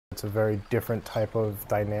It's a very different type of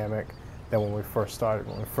dynamic than when we first started.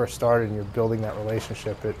 When we first started and you're building that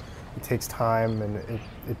relationship, it takes time, and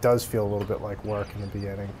it does feel a little bit like work in the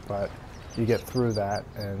beginning, but you get through that,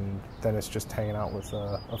 and then it's just hanging out with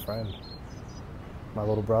a friend, my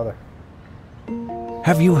little brother.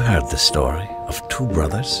 Have you heard the story of two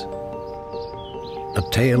brothers? A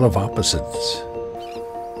tale of opposites,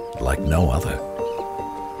 like no other.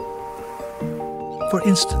 For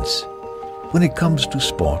instance, when it comes to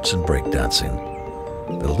sports and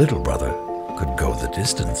breakdancing, the little brother could go the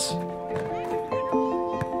distance.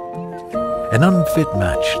 An unfit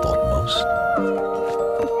match, thought most.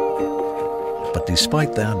 But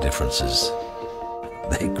despite their differences,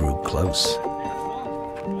 they grew close,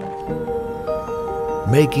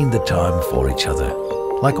 making the time for each other,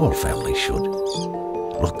 like all families should.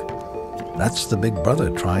 Look, that's the big brother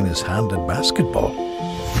trying his hand at basketball.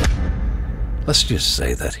 Let's just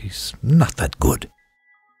say that he's not that good.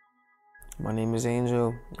 My name is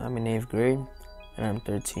Angel. I'm in 8th grade, and I'm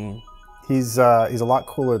 13. He's a lot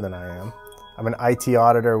cooler than I am. I'm an IT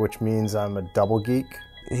auditor, which means I'm a double geek.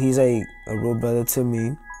 He's a real brother to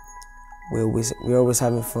me. We're always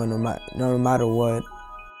having fun, no matter what.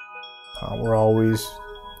 We're always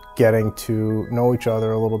getting to know each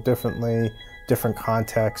other a little differently, different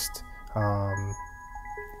context,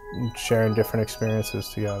 sharing different experiences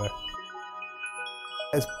together.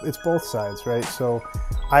 It's both sides, right? So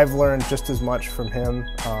I've learned just as much from him,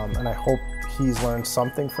 and I hope he's learned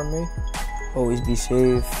something from me. Always be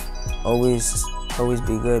safe, always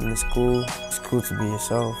be good in school. It's cool to be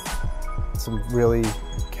yourself. Some really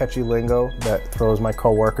catchy lingo that throws my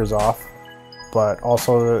coworkers off, but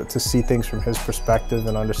also to see things from his perspective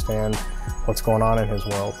and understand what's going on in his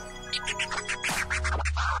world.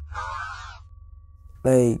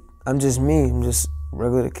 Like, I'm just me, I'm just a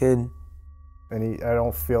regular kid. And I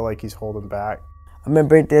don't feel like he's holding back. I've been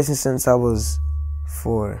breakdancing since I was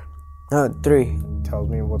 3. He tells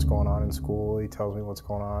me what's going on in school, he tells me what's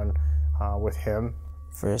going on with him.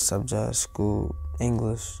 First subject, school,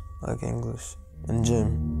 English, I like English, and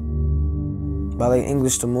gym. But I like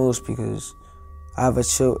English the most because I have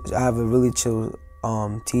a really chill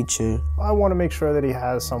teacher. I want to make sure that he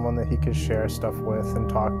has someone that he can share stuff with and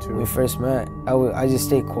talk to. When we first met, I just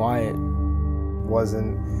stayed quiet.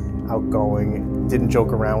 Wasn't outgoing, didn't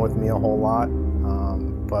joke around with me a whole lot,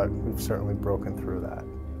 but we've certainly broken through that.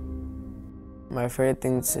 My favorite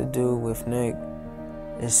thing to do with Nick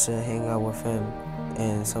is to hang out with him.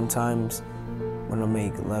 And sometimes when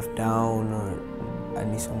I'm left down or I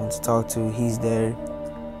need someone to talk to, he's there.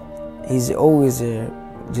 He's always there,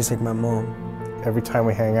 just like my mom. Every time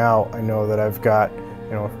we hang out, I know that I've got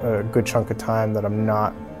a good chunk of time that I'm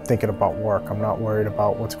not thinking about work. I'm not worried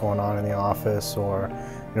about what's going on in the office or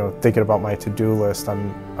thinking about my to-do list.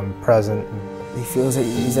 I'm present. He feels like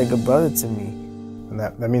he's like a brother to me. And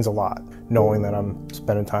that means a lot, knowing that I'm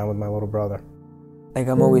spending time with my little brother. Like,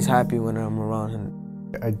 I'm always happy when I'm around him.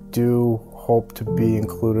 I do hope to be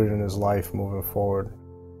included in his life moving forward.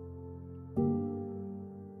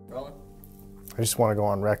 I just want to go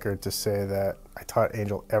on record to say that I taught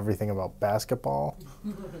Angel everything about basketball.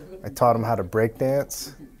 I taught him how to break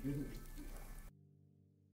dance.